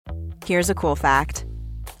Here's a cool fact.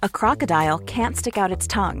 A crocodile can't stick out its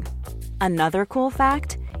tongue. Another cool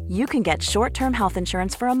fact, you can get short-term health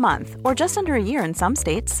insurance for a month or just under a year in some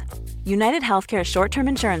states. United Healthcare short-term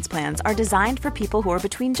insurance plans are designed for people who are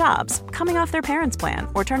between jobs, coming off their parents' plan,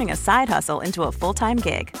 or turning a side hustle into a full-time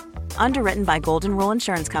gig. Underwritten by Golden Rule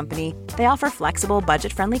Insurance Company, they offer flexible,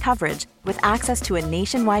 budget-friendly coverage with access to a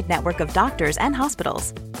nationwide network of doctors and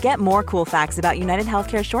hospitals. Get more cool facts about United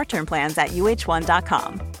Healthcare short-term plans at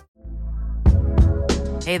uh1.com.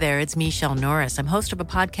 Hey there, it's Michelle Norris. I'm host of a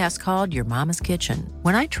podcast called Your Mama's Kitchen.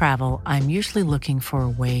 When I travel, I'm usually looking for a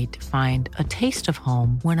way to find a taste of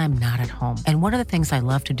home when I'm not at home. And one of the things I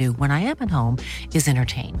love to do when I am at home is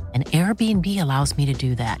entertain. And Airbnb allows me to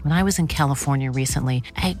do that. When I was in California recently,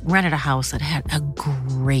 I rented a house that had a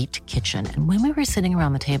great kitchen. And when we were sitting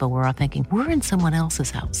around the table, we were all thinking, we're in someone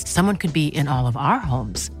else's house. Someone could be in all of our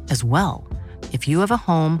homes as well. If you have a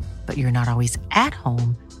home, but you're not always at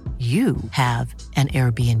home, you have an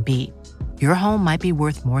Airbnb. Your home might be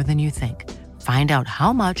worth more than you think. Find out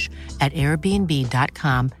how much at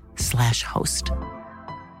airbnb.com/host.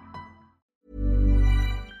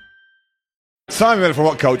 Simon Miller from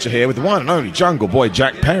What Culture here with the one and only Jungle Boy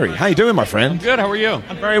Jack Perry. How you doing, my friend? I'm good, how are you?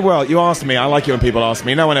 I'm very well. You asked me. I like it when people ask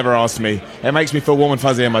me. No one ever asks me. It makes me feel warm and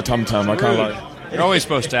fuzzy in my tum-tum. I can't lie. You're always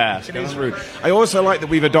supposed to ask. It is rude. I also like that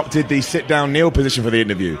we've adopted the sit-down kneel position for the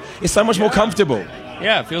interview. It's so much more comfortable.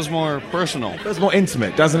 Yeah, it feels more personal. It feels more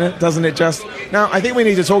intimate, doesn't it? Doesn't it just? Now, I think we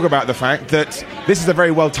need to talk about the fact that this is a very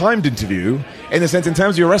well-timed interview in the sense, in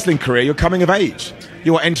terms of your wrestling career, you're coming of age.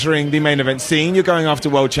 You're entering the main event scene. You're going after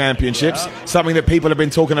world championships, something that people have been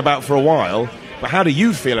talking about for a while. But how do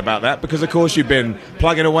you feel about that? Because, of course, you've been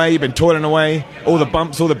plugging away, you've been toiling away, all the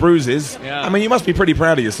bumps, all the bruises. Yeah. I mean, you must be pretty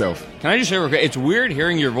proud of yourself. Can I just say, it's weird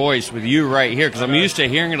hearing your voice with you right here, because I'm used to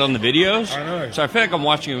hearing it on the videos. I know. So I feel like I'm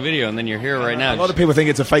watching a video, and then you're here right now. A lot of people think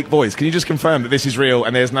it's a fake voice. Can you just confirm that this is real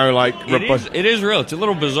and there's no, like... It is real. It's a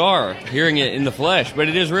little bizarre hearing it in the flesh, but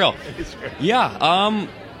it is real. Yeah,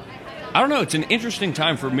 I don't know. It's an interesting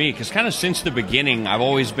time for me because kind of since the beginning, I've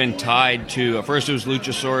always been tied to, at first it was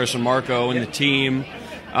Luchasaurus and Marco and the team.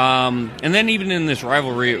 And then even in this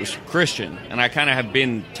rivalry, it was Christian. And I kind of have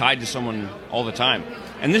been tied to someone all the time.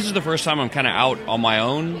 And this is the first time I'm kind of out on my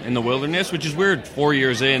own in the wilderness, which is weird 4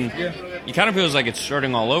 years in. Yeah. It kind of feels like it's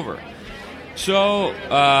starting all over. So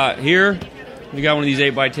here, we got one of these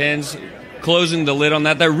 8x10s, closing the lid on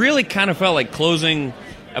that. That really kind of felt like closing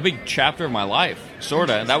a big chapter of my life, sort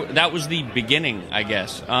of. That was the beginning, I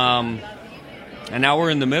guess. And now we're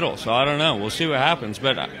in the middle, so I don't know. We'll see what happens,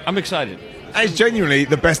 but I'm excited. It's genuinely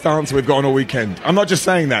the best answer we've gotten all weekend. I'm not just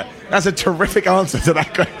saying that. That's a terrific answer to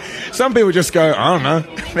that. Some people just go, I don't know.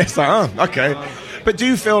 It's like, oh, okay. But do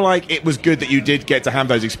you feel like it was good that you did get to have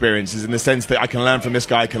those experiences in the sense that I can learn from this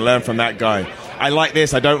guy, I can learn from that guy. I like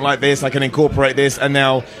this, I don't like this, I can incorporate this. And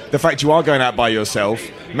now the fact you are going out by yourself,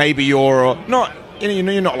 maybe you're not...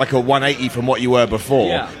 You're not like a 180 from what you were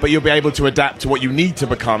before, but you'll be able to adapt to what you need to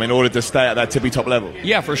become in order to stay at that tippy-top level.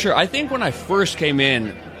 Yeah, for sure. I think when I first came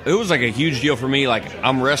in, it was like a huge deal for me. Like,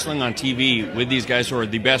 I'm wrestling on TV with these guys who are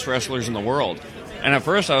the best wrestlers in the world. And at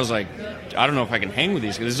first I was like, I don't know if I can hang with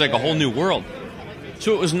these guys. This is like a whole new world.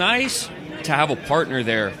 So it was nice to have a partner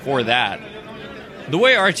there for that. The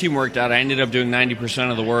way our team worked out, I ended up doing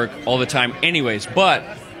 90% of the work all the time anyways, but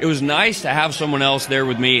it was nice to have someone else there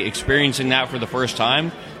with me experiencing that for the first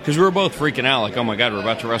time, because we were both freaking out, like, oh my God, we're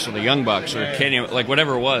about to wrestle the Young Bucks or Kenny, like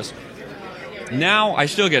whatever it was. Now, I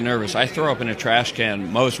still get nervous. I throw up in a trash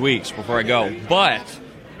can most weeks before I go, but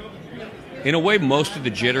in a way, most of the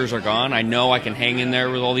jitters are gone. I know I can hang in there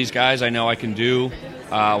with all these guys. I know I can do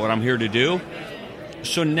what I'm here to do.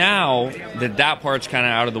 So now that part's kind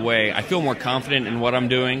of out of the way, I feel more confident in what I'm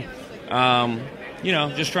doing.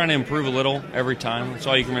 Just trying to improve a little every time. That's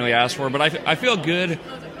all you can really ask for. But I feel good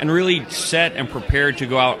and really set and prepared to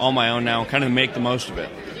go out on my own now and kind of make the most of it.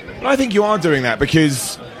 Well, I think you are doing that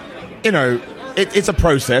because, it's a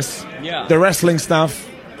process. Yeah. The wrestling stuff,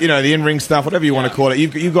 the in-ring stuff, whatever you want to call it,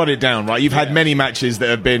 you've got it down, right? You've had many matches that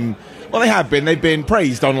have been... Well, they've been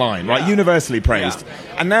praised online, right? Universally praised. Yeah.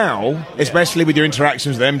 And now, especially with your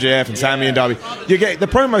interactions with MJF and Sammy and Darby, you get the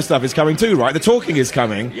promo stuff is coming too, right? The talking is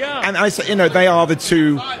coming. Yeah. And they are the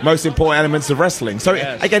two most important elements of wrestling. So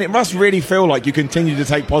again, it must really feel like you continue to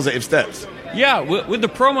take positive steps. Yeah, with the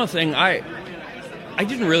promo thing, I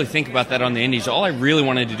didn't really think about that on the indies. All I really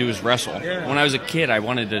wanted to do was wrestle. Yeah. When I was a kid, I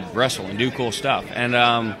wanted to wrestle and do cool stuff. And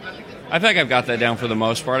I think I've got that down for the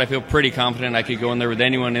most part. I feel pretty confident I could go in there with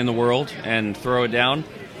anyone in the world and throw it down.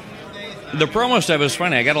 The promo stuff was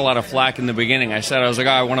funny. I got a lot of flack in the beginning. I was like,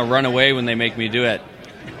 I want to run away when they make me do it.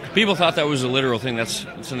 People thought that was a literal thing. It's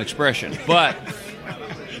an expression. But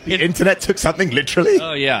The internet took something literally?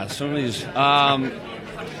 Oh, yeah. Some of these.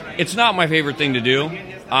 It's not my favorite thing to do.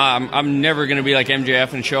 I'm never going to be like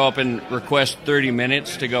MJF and show up and request 30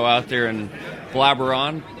 minutes to go out there and blabber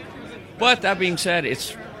on. But that being said,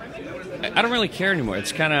 I don't really care anymore.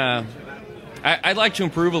 It's kind of... I'd like to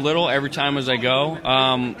improve a little every time as I go.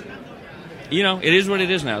 It is what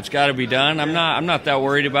it is now. It's got to be done. I'm not that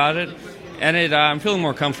worried about it. And I'm feeling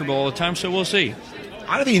more comfortable all the time, so we'll see.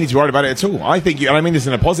 I don't think you need to worry about it at all. I think and I mean this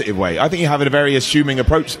in a positive way. I think you have a very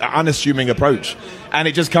unassuming approach, and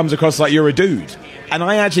it just comes across like you're a dude. And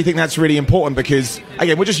I actually think that's really important because,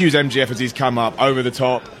 again, we'll just use MJF as he's come up, over the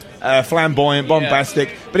top, flamboyant, bombastic.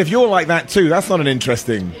 Yeah. But if you're like that too, that's not an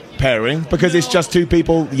interesting pairing because it's just two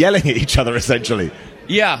people yelling at each other, essentially.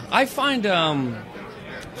 Yeah, I find,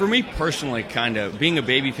 for me personally, kind of, being a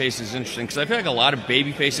babyface is interesting because I feel like a lot of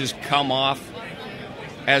babyfaces come off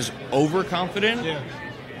as overconfident,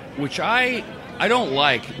 which I don't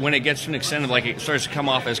like when it gets to an extent of like it starts to come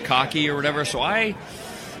off as cocky or whatever. So my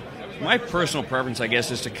personal preference, I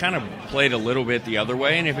guess, is to kind of play it a little bit the other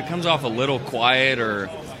way. And if it comes off a little quiet or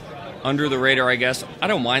under the radar, I guess, I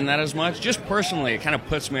don't mind that as much. Just personally, it kind of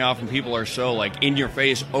puts me off when people are so like in your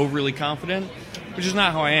face, overly confident, which is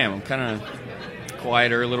not how I am. I'm kind of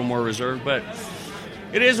quieter, a little more reserved, but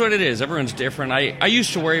it is what it is. Everyone's different. I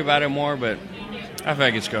used to worry about it more, but I feel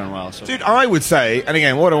like it's going well. So. Dude, I would say, and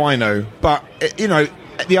again, what do I know? But,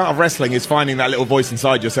 the art of wrestling is finding that little voice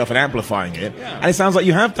inside yourself and amplifying it. Yeah. And it sounds like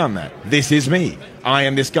you have done that. This is me. I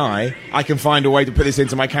am this guy. I can find a way to put this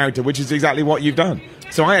into my character, which is exactly what you've done.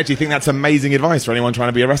 So I actually think that's amazing advice for anyone trying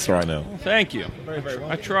to be a wrestler right now. Well, thank you. Very, very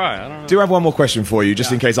well. I try. I don't know. Do have one more question for you,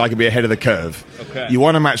 just in case I can be ahead of the curve. Okay. You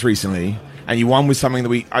won a match recently, and you won with something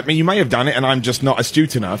that you may have done it, and I'm just not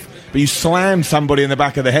astute enough, but you slammed somebody in the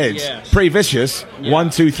back of the head. Yes. Pretty vicious. Yeah. 1,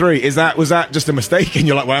 2, 3. Was that just a mistake? And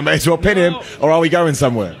you're like, well, I may as well pin him, or are we going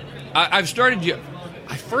somewhere? I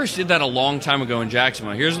first did that a long time ago in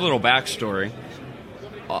Jacksonville. Here's a little backstory.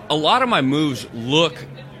 A lot of my moves look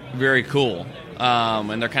very cool,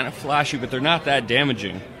 and they're kind of flashy, but they're not that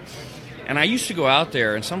damaging. And I used to go out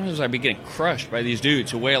there, and sometimes I'd be getting crushed by these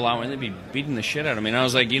dudes who weigh a lot, and they'd be beating the shit out of me. And I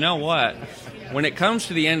was like, you know what? When it comes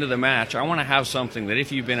to the end of the match, I want to have something that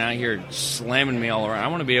if you've been out here slamming me all around, I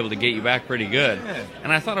want to be able to get you back pretty good. Yeah.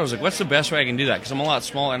 And I thought, I was like, what's the best way I can do that? Because I'm a lot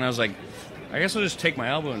smaller, and I was like, I guess I'll just take my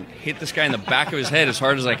elbow and hit this guy in the back of his head as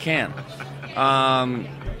hard as I can.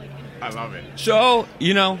 I love it. So,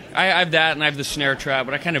 I have that, and I have the snare trap,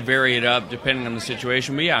 but I kind of vary it up depending on the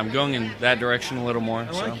situation. But yeah, I'm going in that direction a little more. I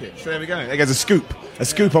like it. So there we go. There goes a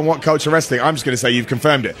scoop on What Culture Wrestling. I'm just going to say you've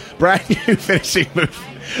confirmed it. Brand new finishing move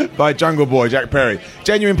by Jungle Boy, Jack Perry.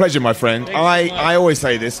 Genuine pleasure, my friend. I always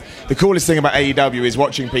say this. The coolest thing about AEW is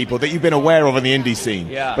watching people that you've been aware of in the indie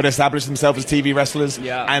scene, but establish themselves as TV wrestlers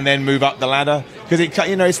and then move up the ladder. Because,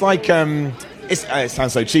 it's like, it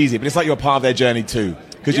sounds so cheesy, but it's like you're part of their journey too.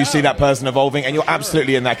 Because you see that person evolving, and you're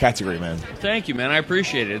absolutely in that category, man. Thank you, man. I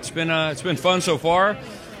appreciate it. It's been fun so far.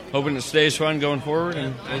 Hoping it stays fun going forward.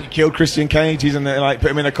 And you killed Christian Cage. He's in there,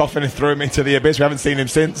 put him in a coffin and threw him into the abyss. We haven't seen him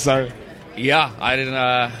since, so. Yeah, I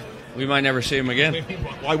didn't. We might never see him again.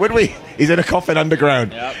 Why would we? He's in a coffin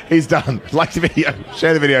underground. Yep. He's done. Like the video,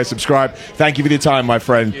 share the video, subscribe. Thank you for your time, my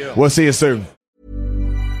friend. We'll see you soon.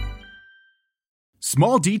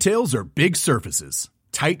 Small details are big surfaces.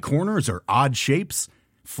 Tight corners are odd shapes.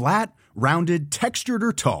 Flat, rounded, textured,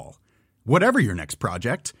 or tall. Whatever your next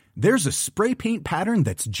project, there's a spray paint pattern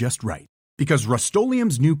that's just right. Because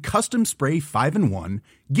Rust-Oleum's new Custom Spray 5-in-1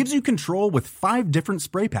 gives you control with 5 different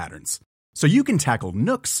spray patterns. So you can tackle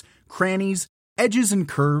nooks, crannies, edges, and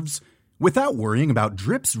curves without worrying about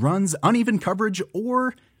drips, runs, uneven coverage,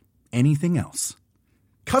 or anything else.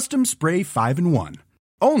 Custom Spray 5-in-1.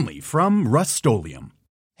 Only from Rust-Oleum.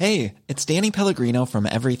 Hey, it's Danny Pellegrino from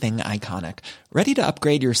Everything Iconic. Ready to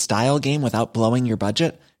upgrade your style game without blowing your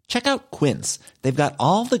budget? Check out Quince. They've got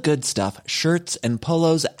all the good stuff, shirts and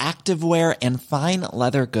polos, activewear, and fine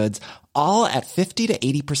leather goods, all at 50 to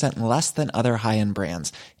 80% less than other high-end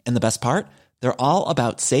brands. And the best part? They're all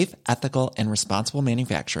about safe, ethical, and responsible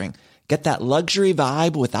manufacturing. Get that luxury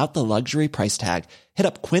vibe without the luxury price tag. Hit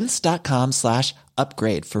up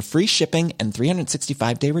quince.com/upgrade for free shipping and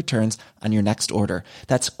 365-day returns on your next order.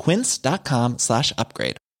 That's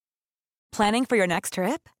quince.com/upgrade. Planning for your next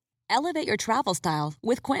trip? Elevate your travel style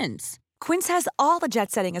with Quince. Quince has all the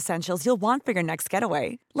jet-setting essentials you'll want for your next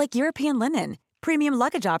getaway, like European linen, premium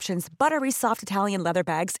luggage options, buttery soft Italian leather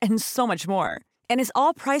bags, and so much more. And is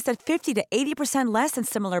all priced at 50 to 80% less than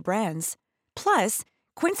similar brands. Plus,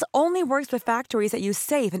 Quince only works with factories that use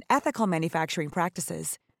safe and ethical manufacturing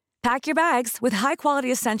practices. Pack your bags with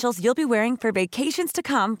high-quality essentials you'll be wearing for vacations to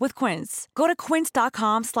come with Quince. Go to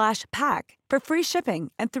quince.com/pack for free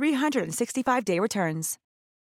shipping and 365-day returns.